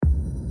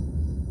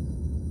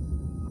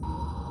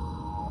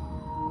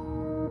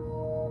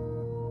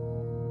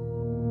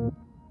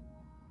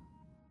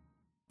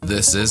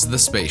This is The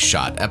Space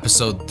Shot,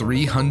 episode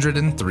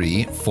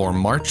 303 for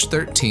March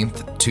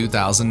 13th,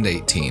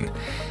 2018.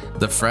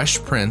 The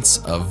Fresh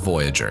Prince of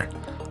Voyager.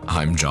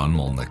 I'm John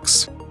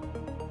Molnix.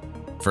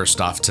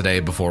 First off today,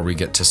 before we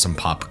get to some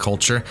pop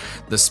culture,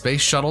 the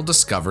Space Shuttle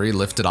Discovery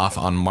lifted off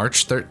on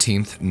March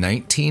 13th,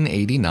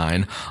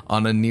 1989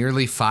 on a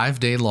nearly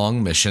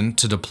 5-day-long mission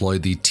to deploy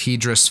the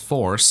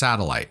TDRS-4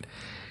 satellite.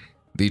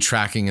 The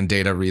tracking and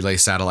data relay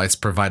satellites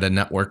provide a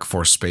network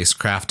for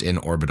spacecraft in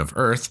orbit of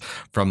Earth,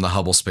 from the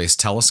Hubble Space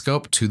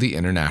Telescope to the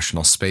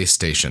International Space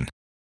Station.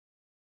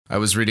 I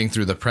was reading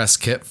through the press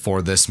kit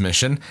for this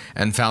mission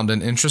and found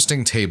an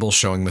interesting table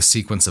showing the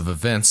sequence of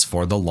events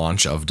for the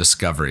launch of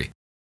Discovery.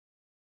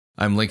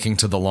 I'm linking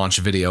to the launch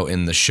video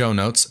in the show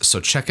notes,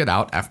 so check it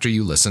out after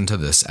you listen to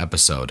this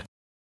episode.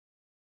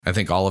 I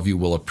think all of you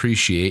will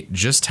appreciate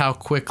just how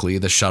quickly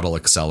the shuttle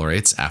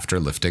accelerates after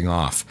lifting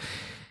off.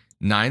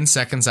 9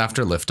 seconds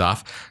after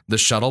liftoff, the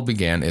shuttle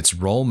began its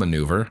roll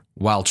maneuver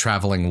while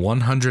traveling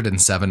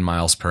 107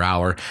 miles per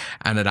hour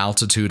at an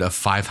altitude of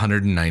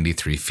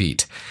 593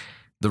 feet.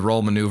 The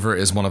roll maneuver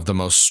is one of the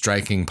most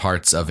striking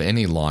parts of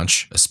any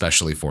launch,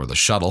 especially for the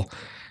shuttle.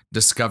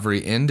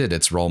 Discovery ended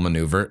its roll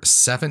maneuver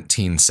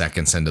 17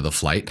 seconds into the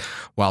flight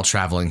while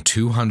traveling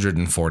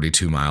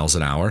 242 miles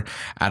an hour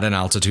at an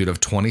altitude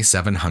of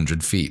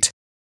 2,700 feet.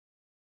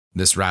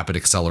 This rapid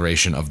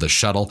acceleration of the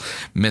shuttle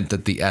meant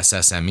that the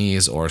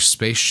SSMEs, or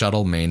Space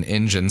Shuttle Main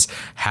Engines,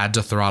 had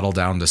to throttle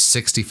down to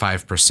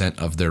 65%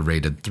 of their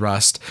rated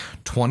thrust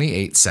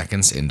 28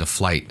 seconds into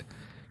flight.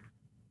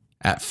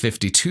 At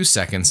 52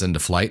 seconds into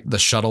flight, the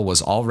shuttle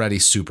was already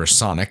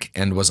supersonic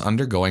and was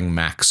undergoing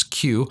max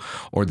Q,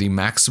 or the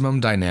maximum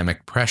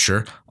dynamic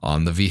pressure,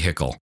 on the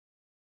vehicle.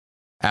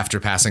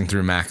 After passing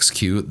through max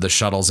Q, the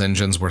shuttle's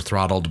engines were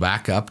throttled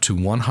back up to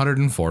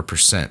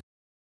 104%.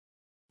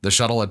 The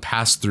shuttle had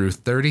passed through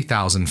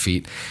 30,000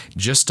 feet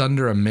just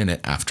under a minute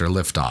after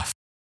liftoff.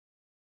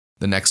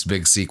 The next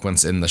big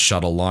sequence in the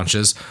shuttle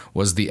launches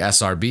was the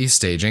SRB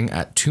staging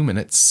at 2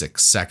 minutes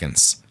 6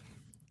 seconds.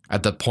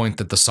 At the point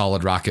that the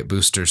solid rocket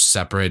boosters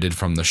separated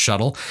from the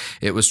shuttle,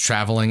 it was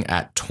traveling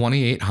at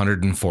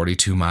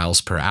 2,842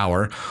 miles per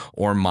hour,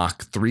 or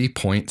Mach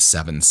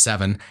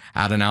 3.77,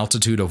 at an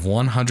altitude of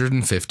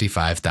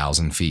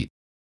 155,000 feet.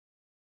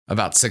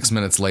 About 6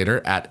 minutes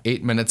later, at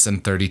 8 minutes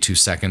and 32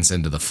 seconds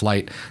into the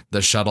flight,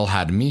 the shuttle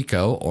had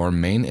MECO, or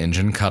main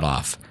engine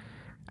cutoff.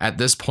 At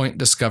this point,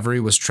 Discovery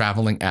was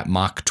traveling at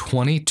Mach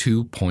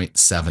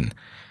 22.7,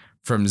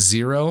 from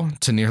 0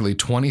 to nearly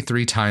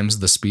 23 times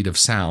the speed of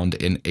sound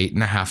in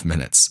 8.5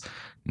 minutes.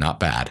 Not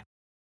bad.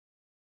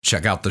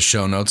 Check out the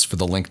show notes for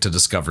the link to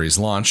Discovery's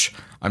launch.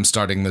 I'm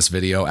starting this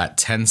video at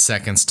 10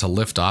 seconds to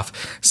liftoff,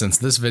 since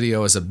this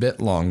video is a bit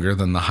longer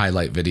than the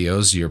highlight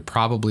videos you're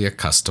probably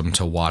accustomed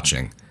to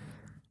watching.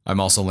 I'm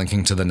also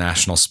linking to the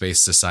National Space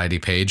Society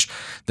page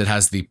that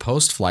has the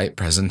post-flight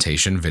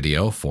presentation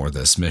video for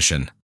this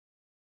mission.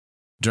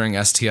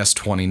 During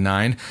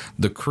STS-29,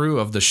 the crew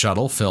of the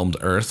shuttle filmed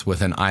Earth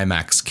with an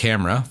IMAX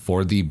camera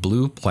for the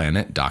Blue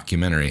Planet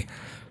documentary.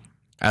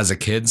 As a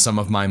kid, some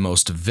of my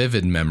most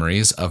vivid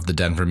memories of the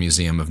Denver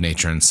Museum of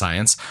Nature and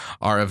Science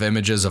are of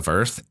images of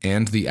Earth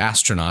and the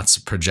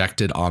astronauts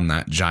projected on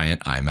that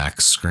giant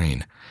IMAX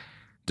screen.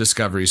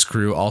 Discovery's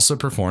crew also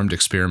performed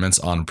experiments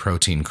on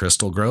protein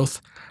crystal growth,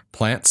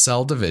 plant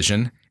cell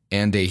division,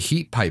 and a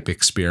heat pipe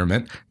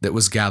experiment that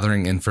was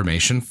gathering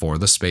information for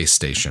the space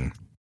station.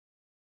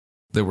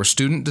 There were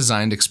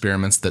student-designed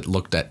experiments that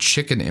looked at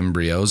chicken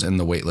embryos in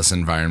the weightless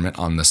environment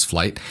on this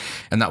flight,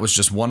 and that was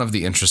just one of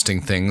the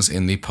interesting things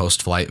in the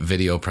post-flight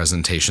video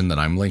presentation that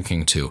I'm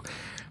linking to.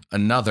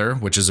 Another,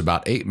 which is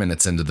about 8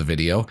 minutes into the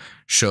video,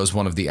 shows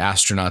one of the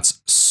astronauts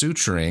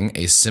suturing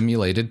a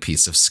simulated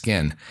piece of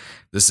skin.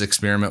 This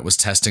experiment was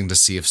testing to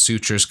see if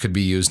sutures could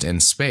be used in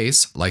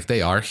space like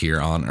they are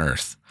here on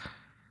Earth.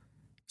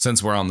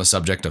 Since we're on the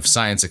subject of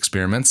science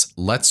experiments,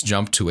 let's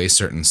jump to a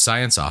certain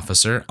science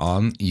officer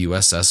on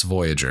USS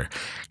Voyager,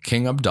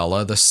 King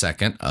Abdullah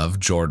II of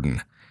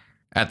Jordan.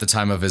 At the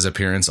time of his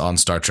appearance on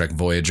Star Trek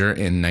Voyager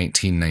in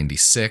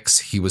 1996,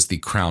 he was the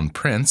Crown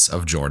Prince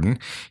of Jordan.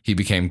 He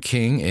became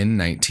king in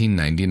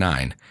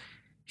 1999.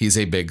 He's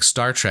a big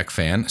Star Trek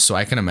fan, so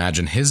I can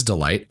imagine his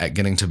delight at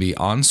getting to be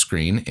on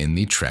screen in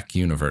the Trek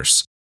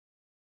universe.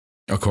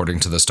 According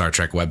to the Star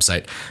Trek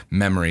website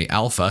Memory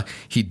Alpha,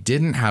 he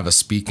didn't have a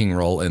speaking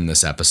role in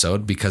this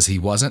episode because he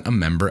wasn't a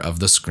member of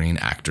the Screen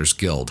Actors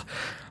Guild.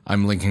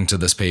 I'm linking to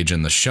this page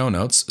in the show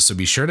notes, so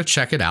be sure to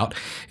check it out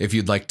if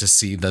you'd like to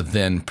see the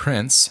then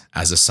Prince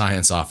as a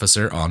science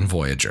officer on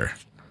Voyager.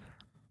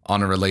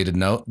 On a related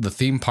note, the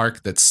theme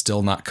park that's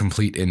still not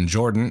complete in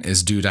Jordan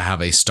is due to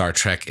have a Star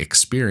Trek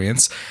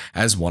experience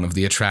as one of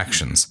the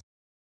attractions.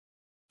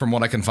 From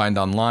what I can find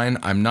online,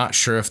 I'm not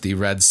sure if the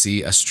Red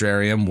Sea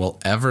Astrarium will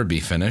ever be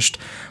finished,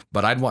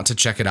 but I'd want to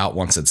check it out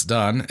once it's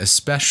done,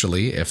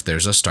 especially if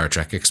there's a Star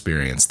Trek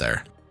experience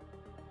there.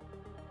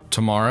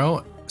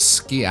 Tomorrow,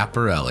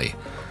 Schiaparelli.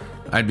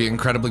 I'd be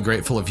incredibly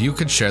grateful if you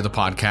could share the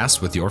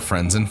podcast with your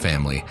friends and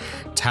family.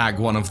 Tag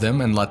one of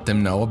them and let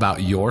them know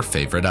about your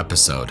favorite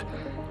episode.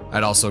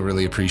 I'd also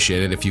really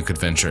appreciate it if you could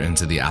venture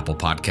into the Apple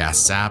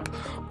Podcasts app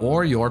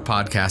or your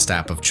podcast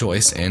app of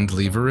choice and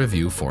leave a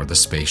review for The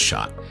Space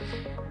Shot.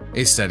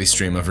 A steady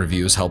stream of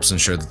reviews helps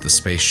ensure that The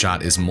Space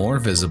Shot is more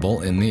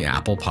visible in the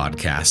Apple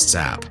Podcasts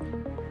app.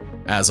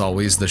 As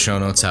always, the show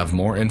notes have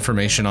more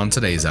information on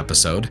today's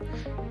episode.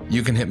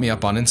 You can hit me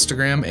up on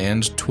Instagram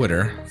and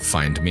Twitter.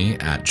 Find me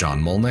at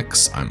John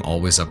Molnix. I'm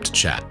always up to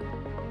chat.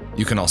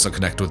 You can also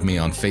connect with me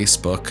on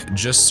Facebook.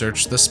 Just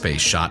search The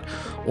Space Shot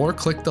or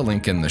click the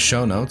link in the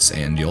show notes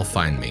and you'll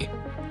find me.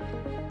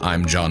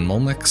 I'm John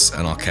Molnix,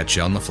 and I'll catch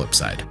you on the flip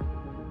side.